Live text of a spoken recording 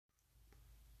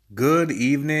Good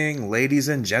evening, ladies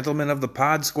and gentlemen of the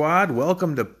Pod Squad.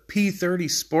 Welcome to P30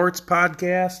 Sports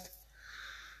Podcast.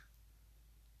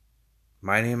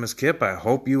 My name is Kip. I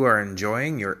hope you are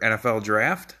enjoying your NFL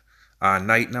draft on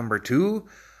night number 2.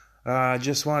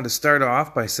 Just wanted to start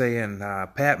off by saying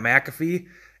Pat McAfee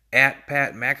at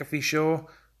Pat McAfee Show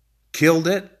killed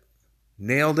it,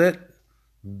 nailed it,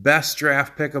 best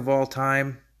draft pick of all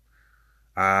time.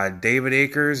 David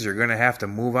Akers, you're going to have to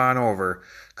move on over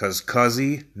because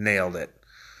Cuzzy nailed it.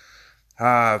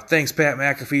 Thanks, Pat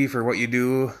McAfee, for what you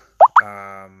do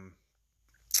to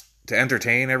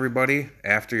entertain everybody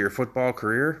after your football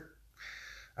career.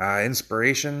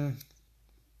 Inspiration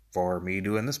for me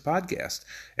doing this podcast.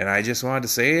 And I just wanted to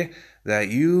say that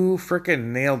you frickin'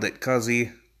 nailed it,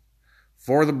 Cuzzy.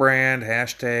 For the brand,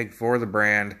 hashtag for the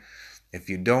brand. If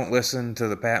you don't listen to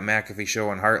the Pat McAfee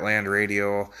Show on Heartland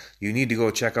Radio, you need to go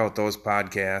check out those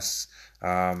podcasts.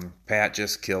 Pat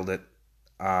just killed it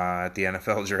at the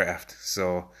NFL draft.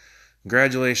 So,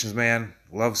 congratulations, man.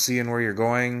 Love seeing where you're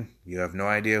going. You have no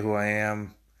idea who I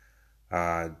am.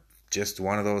 Just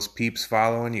one of those peeps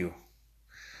following you.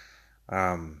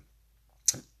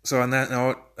 So on that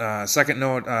note, second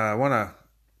note, I want to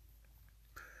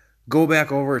go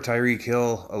back over Tyreek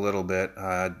Hill a little bit.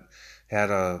 Had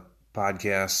a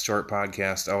short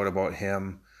podcast out about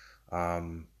him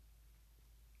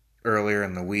earlier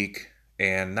in the week,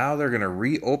 and now they're going to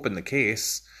reopen the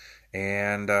case,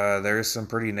 and there's some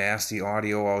pretty nasty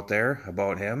audio out there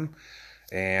about him,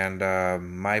 and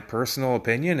my personal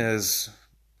opinion is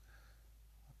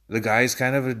the guy's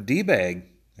kind of a D-bag.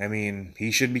 I mean,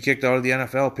 he should be kicked out of the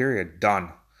NFL, period.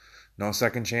 Done. No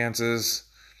second chances,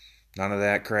 none of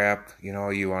that crap. You know,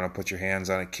 you want to put your hands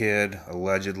on a kid,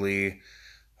 allegedly,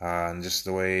 and just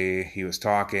the way he was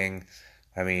talking.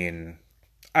 I mean,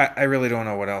 I really don't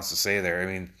know what else to say there. I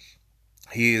mean,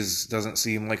 doesn't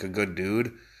seem like a good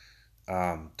dude.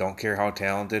 Don't care how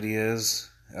talented he is.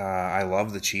 I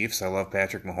love the Chiefs. I love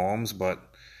Patrick Mahomes, but,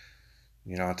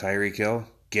 you know, Tyreek Hill,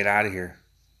 get out of here.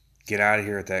 Get out of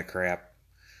here with that crap.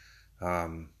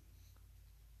 I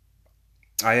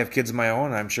have kids of my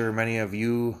own. I'm sure many of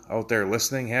you out there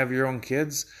listening have your own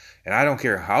kids. And I don't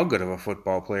care how good of a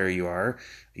football player you are,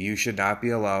 you should not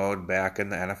be allowed back in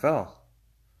the NFL.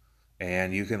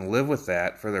 And you can live with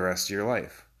that for the rest of your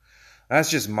life.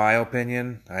 That's just my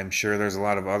opinion. I'm sure there's a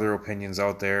lot of other opinions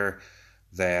out there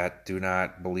that do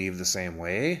not believe the same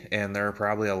way, and there are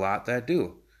probably a lot that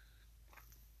do.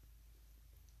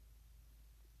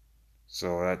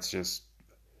 So that's just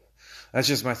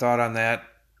my thought on that.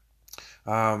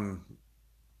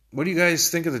 What do you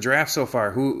guys think of the draft so far?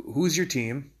 Who's your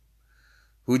team?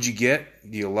 Who'd you get?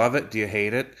 Do you love it? Do you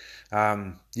hate it?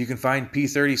 You can find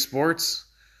P30 Sports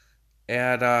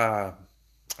at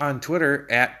on Twitter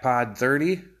at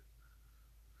Pod30,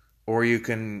 or you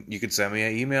could send me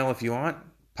an email if you want,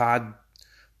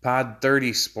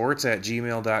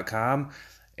 pod30sports@gmail.com.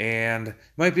 And it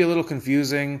might be a little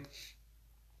confusing.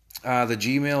 The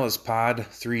Gmail is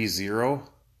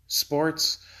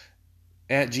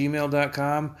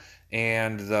pod30sports@gmail.com,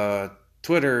 and the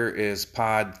Twitter is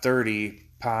pod30,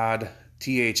 THIRTY,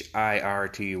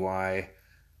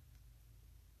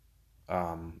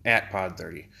 at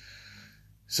pod30.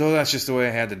 So that's just the way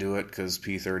I had to do it, because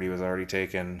P30 was already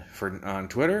taken on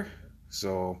Twitter.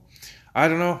 So I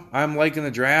don't know. I'm liking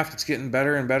the draft. It's getting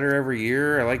better and better every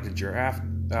year. I like the draft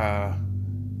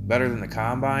better than the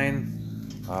combine.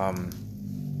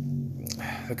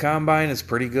 The combine is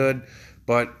pretty good,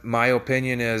 but my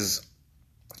opinion is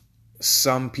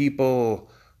some people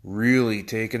really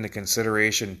take into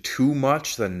consideration too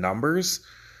much the numbers.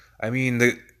 I mean,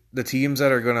 the teams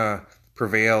that are going to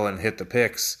prevail and hit the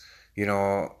picks, you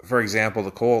know, for example, the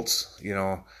Colts, you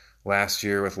know, last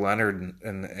year with Leonard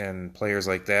and players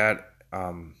like that,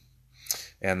 and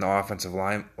the offensive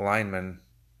lineman,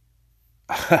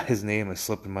 his name is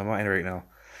slipping my mind right now.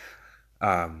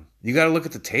 You got to look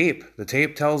at the tape. The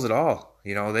tape tells it all.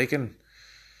 You know, they can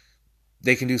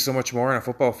do so much more on a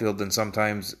football field than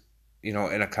sometimes, you know,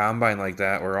 in a combine like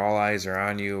that where all eyes are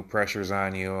on you, pressure's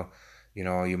on you. You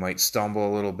know, you might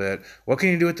stumble a little bit. What can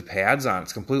you do with the pads on?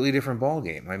 It's a completely different ball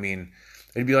game. I mean,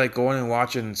 it'd be like going and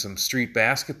watching some street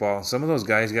basketball. Some of those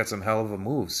guys got some hell of a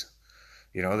moves.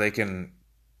 You know, they can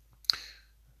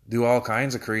do all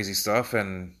kinds of crazy stuff,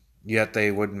 and yet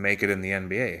they wouldn't make it in the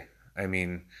NBA. I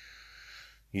mean,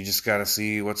 you just got to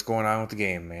see what's going on with the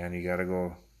game, man. You got to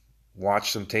go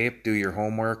watch some tape, do your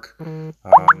homework.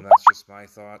 That's just my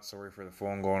thought. Sorry for the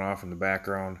phone going off in the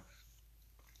background.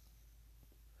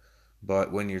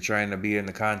 But when you're trying to be in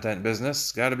the content business,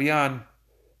 it's got to be on.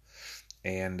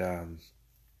 And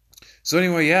So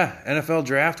anyway, yeah, NFL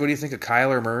draft. What do you think of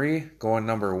Kyler Murray going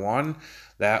number 1?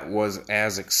 That was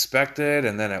as expected,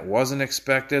 and then it wasn't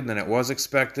expected, and then it was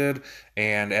expected.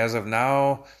 And as of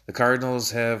now, the Cardinals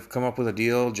have come up with a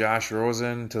deal, Josh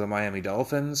Rosen to the Miami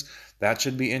Dolphins. That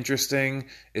should be interesting.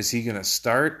 Is he going to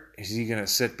start? Is he going to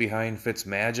sit behind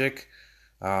Fitzmagic?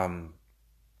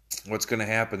 What's going to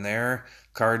happen there?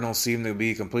 Cardinals seem to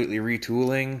be completely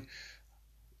retooling,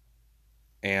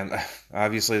 and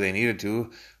obviously they needed to.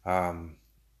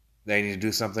 They need to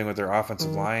do something with their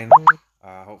offensive line.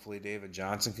 Hopefully David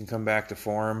Johnson can come back to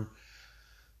form.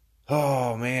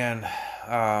 Oh, man.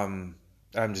 I'm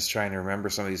just trying to remember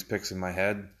some of these picks in my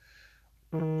head.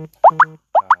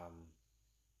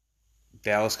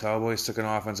 Dallas Cowboys took an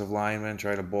offensive lineman,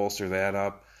 tried to bolster that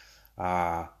up.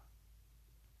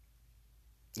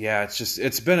 Yeah,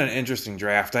 it's been an interesting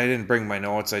draft. I didn't bring my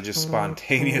notes. I just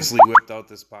spontaneously whipped out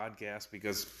this podcast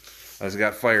because I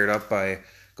got fired up by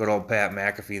good old Pat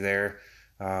McAfee there.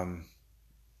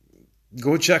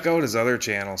 Go check out his other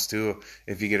channels too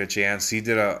if you get a chance. He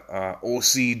did a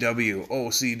OCW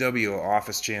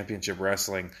Office Championship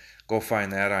Wrestling. Go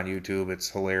find that on YouTube. It's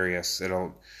hilarious.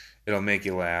 It'll make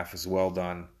you laugh. It's well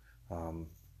done.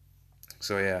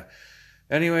 So yeah.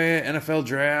 Anyway, NFL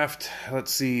draft.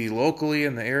 Let's see. Locally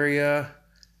in the area,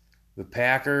 the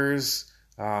Packers.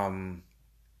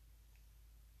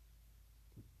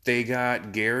 They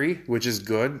got Gary, which is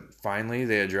good. Finally,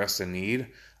 they addressed a need.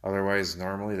 Otherwise,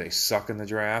 normally they suck in the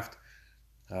draft.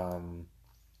 And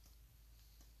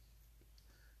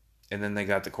then they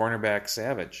got the cornerback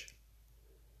Savage.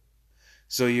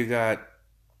 So you got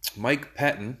Mike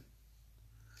Pettin,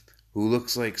 who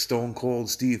looks like Stone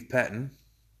Cold Steve Pettin,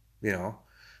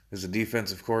 as a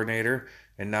defensive coordinator.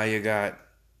 And now you got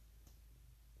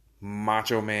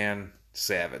Macho Man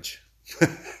Savage.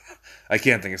 I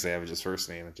can't think of Savage's first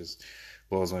name. It just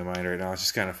blows my mind right now. It's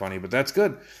just kind of funny, but that's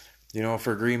good.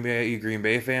 For Green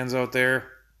Bay fans out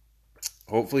there,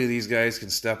 hopefully these guys can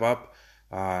step up.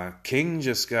 King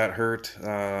just got hurt.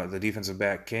 The defensive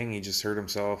back King, he just hurt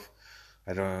himself.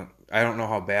 I don't know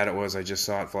how bad it was. I just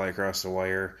saw it fly across the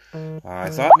wire. I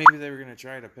thought maybe they were going to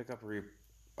try to pick up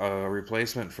a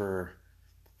replacement for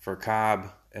Cobb,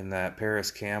 and that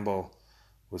Paris Campbell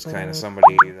was kind of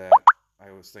somebody that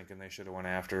I was thinking they should have went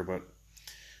after, but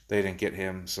they didn't get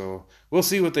him. So we'll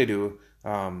see what they do.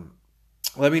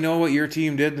 Let me know what your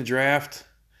team did in the draft.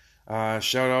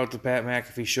 Shout out to Pat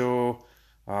McAfee Show,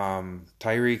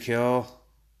 Tyreek Hill,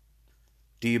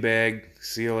 D-Bag.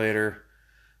 See you later.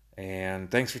 And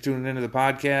thanks for tuning into the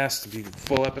podcast. It'll be a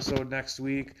full episode next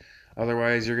week.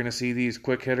 Otherwise, you're going to see these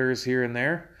quick hitters here and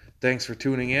there. Thanks for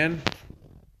tuning in.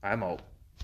 I'm out.